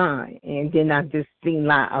period of time. And then I just seem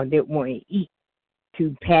like I didn't want to eat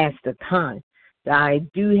to pass the time. So I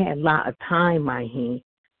do have a lot of time in my hand,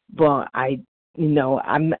 but I'm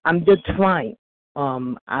just trying.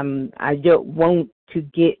 I just want to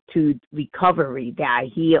get to recovery that I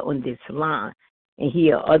hear on this line and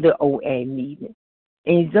hear other OA meetings.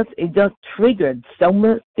 And it just triggered so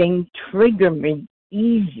much things trigger me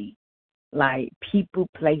easy, like people,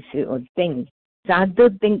 places, or things. So I do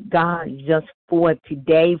thank God just for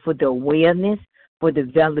today, for the awareness, for the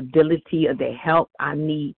availability of the help I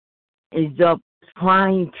need, and just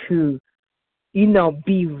trying to,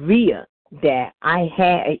 be real that I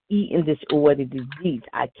had an eating disorder disease.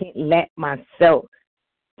 I can't let myself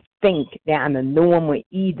think that I'm a normal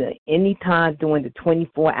eater anytime during the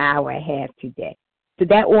 24-hour I have today. So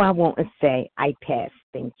that's all I want to say. I pass.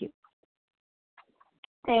 Thank you.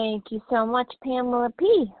 Thank you so much, Pamela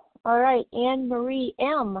P. All right, Anne Marie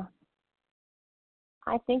M.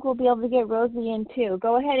 I think we'll be able to get Rosie in too.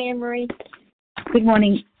 Go ahead, Anne Marie. Good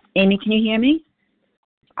morning, Amy. Can you hear me?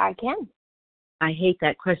 I can. I hate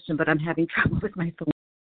that question, but I'm having trouble with my phone.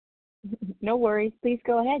 No worries. Please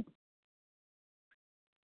go ahead.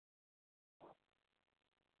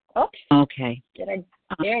 Oops. Okay.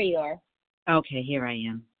 There you are. Okay, here I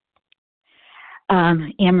am.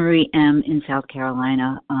 Anne-Marie M. in South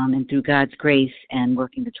Carolina, and through God's grace and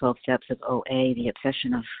working the 12 steps of OA, the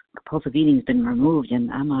obsession of compulsive eating has been removed,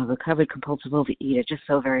 and I'm a recovered compulsive overeater, just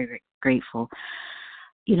so very, very grateful.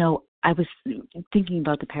 You know, I was thinking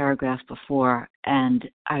about the paragraph before, and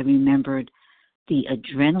I remembered the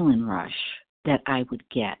adrenaline rush that I would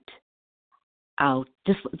get out,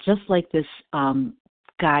 just like this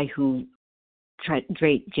guy who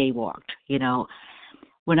jaywalked, you know.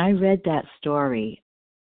 When I read that story,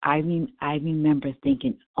 I remember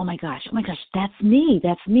thinking, oh my gosh, that's me.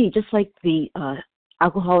 Just like the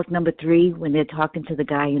alcoholic number 3 when they're talking to the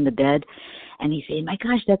guy in the bed, and he's saying, my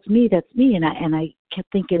gosh, that's me. And I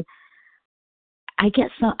kept thinking, I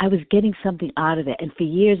was getting something out of it. And for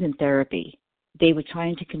years in therapy, they were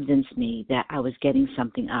trying to convince me that I was getting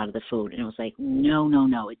something out of the food, and it was like, no.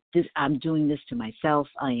 I'm doing this to myself.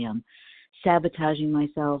 I am sabotaging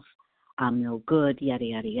myself. I'm no good, yada,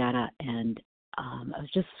 yada, yada. And I was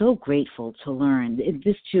just so grateful to learn.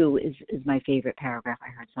 This, too, is my favorite paragraph.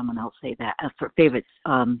 I heard someone else say that.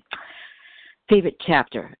 Favorite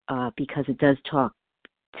chapter, because it does talk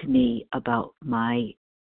to me about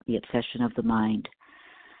the obsession of the mind.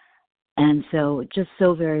 And so just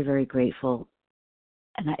so very, very grateful.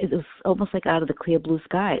 And it was almost like out of the clear blue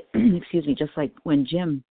sky, excuse me, just like when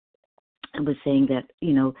Jim was saying that,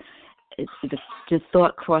 you know, the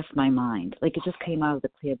thought crossed my mind. Like it just came out of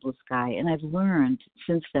the clear blue sky. And I've learned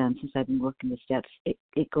since then, since I've been working the steps,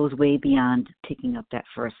 it goes way beyond picking up that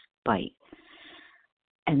first bite.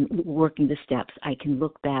 And working the steps, I can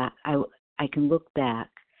look back. I can look back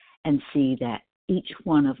and see that each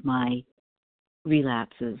one of my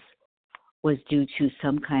relapses was due to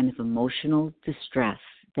some kind of emotional distress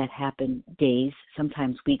that happened days,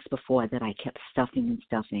 sometimes weeks before, that I kept stuffing.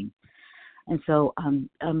 And so I'm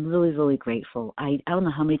really, really grateful. I don't know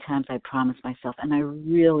how many times I promised myself, and I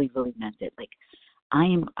really, really meant it. Like, I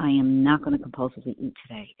am not going to compulsively eat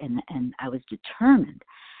today. And I was determined,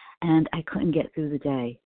 and I couldn't get through the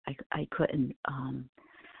day. I couldn't.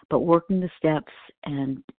 But working the steps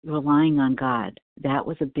and relying on God, that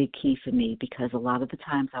was a big key for me, because a lot of the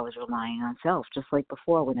times I was relying on self, just like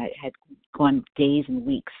before when I had gone days and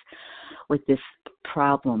weeks with this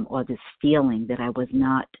problem or this feeling that I was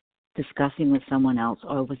not discussing with someone else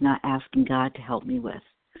or was not asking God to help me with.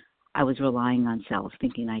 I was relying on self,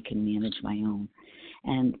 thinking I can manage my own.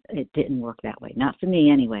 And it didn't work that way. Not for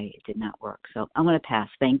me anyway. It did not work. So I'm going to pass.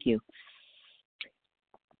 Thank you.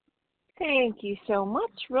 Thank you so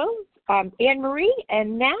much, Rose. Anne-Marie,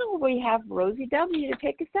 and now we have Rosie W. to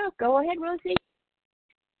take us out. Go ahead, Rosie.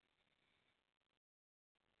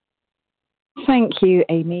 Thank you,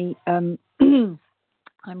 Amy. I'm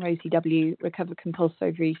Rosie W., recovered compulsive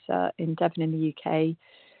overeater in Devon in the UK.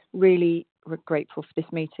 Really grateful for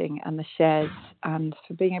this meeting and the shares, and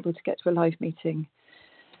for being able to get to a live meeting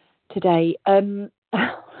today.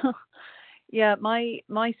 Yeah,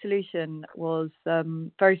 my solution was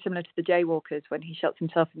very similar to the jaywalkers when he shuts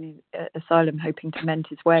himself in the asylum hoping to mend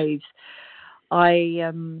his ways.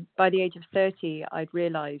 By the age of 30, I'd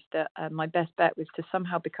realised that my best bet was to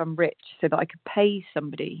somehow become rich so that I could pay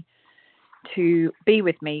somebody to be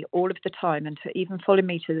with me all of the time and to even follow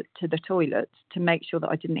me to the toilet to make sure that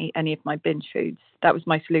I didn't eat any of my binge foods. That was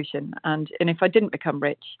my solution. And if I didn't become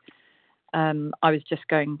rich, I was just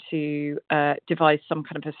going to devise some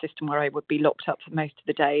kind of a system where I would be locked up for most of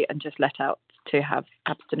the day and just let out to have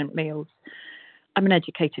abstinent meals. I'm an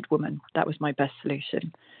educated woman. That was my best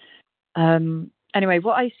solution. Anyway,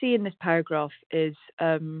 what I see in this paragraph is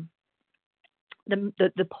the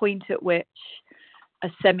point at which a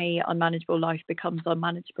semi-unmanageable life becomes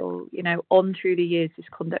unmanageable. You know, on through the years, this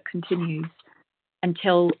conduct continues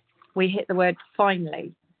until we hit the word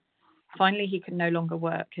finally. Finally, he can no longer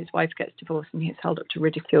work. His wife gets divorced and he's held up to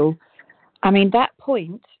ridicule. I mean, that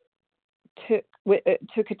point took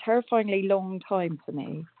a terrifyingly long time for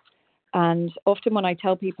me. And often when I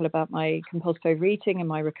tell people about my compulsive overeating and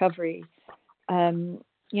my recovery, you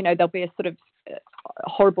know, there'll be a sort of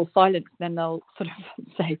horrible silence. Then they'll sort of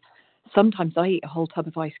say, sometimes I eat a whole tub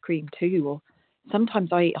of ice cream too, or sometimes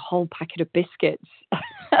I eat a whole packet of biscuits.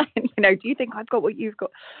 You know, do you think I've got what you've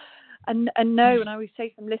got? And no, and I always say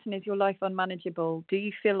to them, listen, is your life unmanageable? Do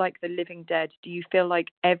you feel like the living dead? Do you feel like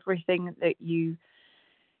everything that you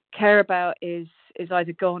care about is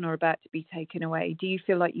either gone or about to be taken away? Do you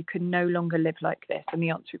feel like you can no longer live like this? And the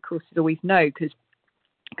answer, of course, is always no, because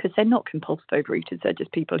they're not compulsive overeaters. They're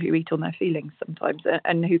just people who eat on their feelings sometimes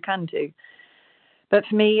and who can do. But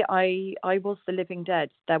for me, I was the living dead.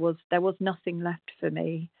 There was nothing left for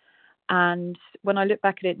me. And when I look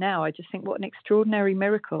back at it now, I just think what an extraordinary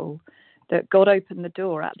miracle that God opened the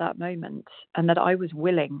door at that moment and that I was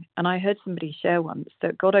willing. And I heard somebody share once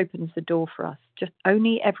that God opens the door for us just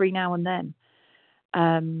only every now and then.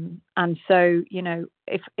 And so, you know,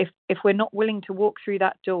 if we're not willing to walk through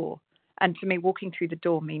that door, and to me, walking through the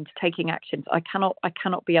door means taking actions. I cannot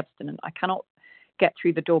be abstinent. I cannot get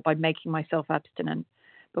through the door by making myself abstinent.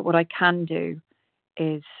 But what I can do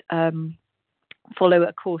is follow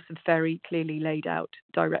a course of very clearly laid out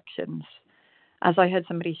directions. As I heard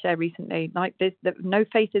somebody share recently, like this, that no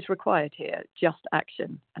faith is required here, just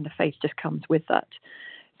action, and the faith just comes with that.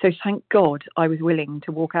 So thank God I was willing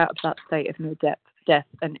to walk out of that state of near death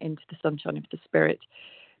and into the sunshine of the Spirit,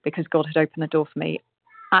 because God had opened the door for me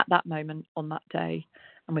at that moment, on that day,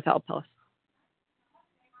 and without a pause.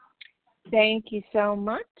 Thank you so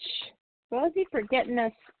much, Rosie, for getting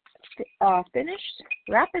us finished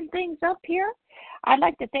wrapping things up here. I'd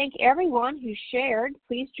like to thank everyone who shared.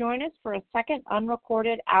 Please join us for a second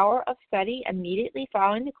unrecorded hour of study immediately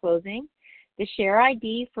following the closing. The share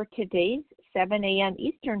ID for today's 7 a.m.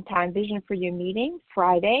 Eastern Time Vision for You meeting,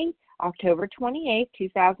 Friday, October 28,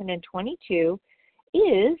 2022,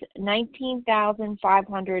 is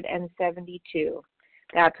 19,572.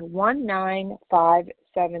 That's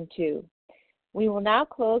 19572. We will now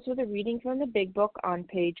close with a reading from the Big Book on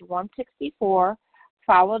page 164,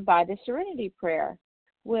 followed by the Serenity Prayer.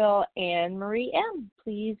 Will Anne Marie M.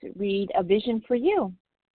 please read A Vision for You?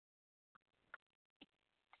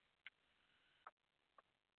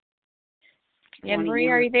 Anne Marie,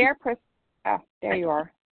 are you there? There you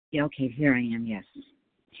are. Yeah, okay, here I am, yes.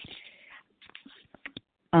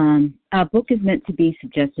 Our book is meant to be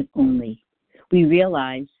suggestive only. We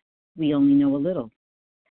realize we only know a little.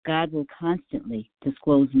 God will constantly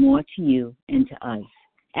disclose more to you and to us.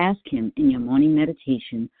 Ask Him in your morning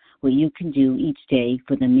meditation what you can do each day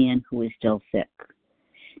for the man who is still sick.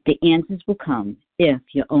 The answers will come if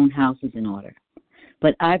your own house is in order.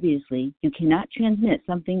 But obviously, you cannot transmit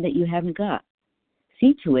something that you haven't got.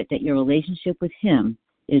 See to it that your relationship with Him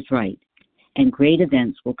is right, and great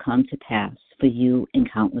events will come to pass for you and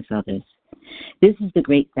countless others. This is the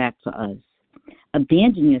great fact for us.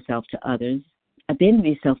 Abandon yourself to others. Abandon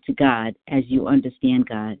yourself to God as you understand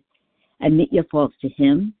God. Admit your faults to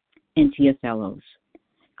Him and to your fellows.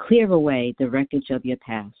 Clear away the wreckage of your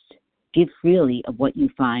past. Give freely of what you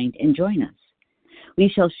find and join us. We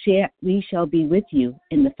shall be with you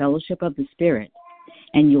in the fellowship of the Spirit,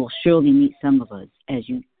 and you will surely meet some of us as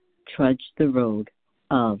you trudge the road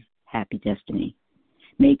of happy destiny.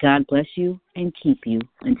 May God bless you and keep you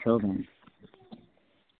until then.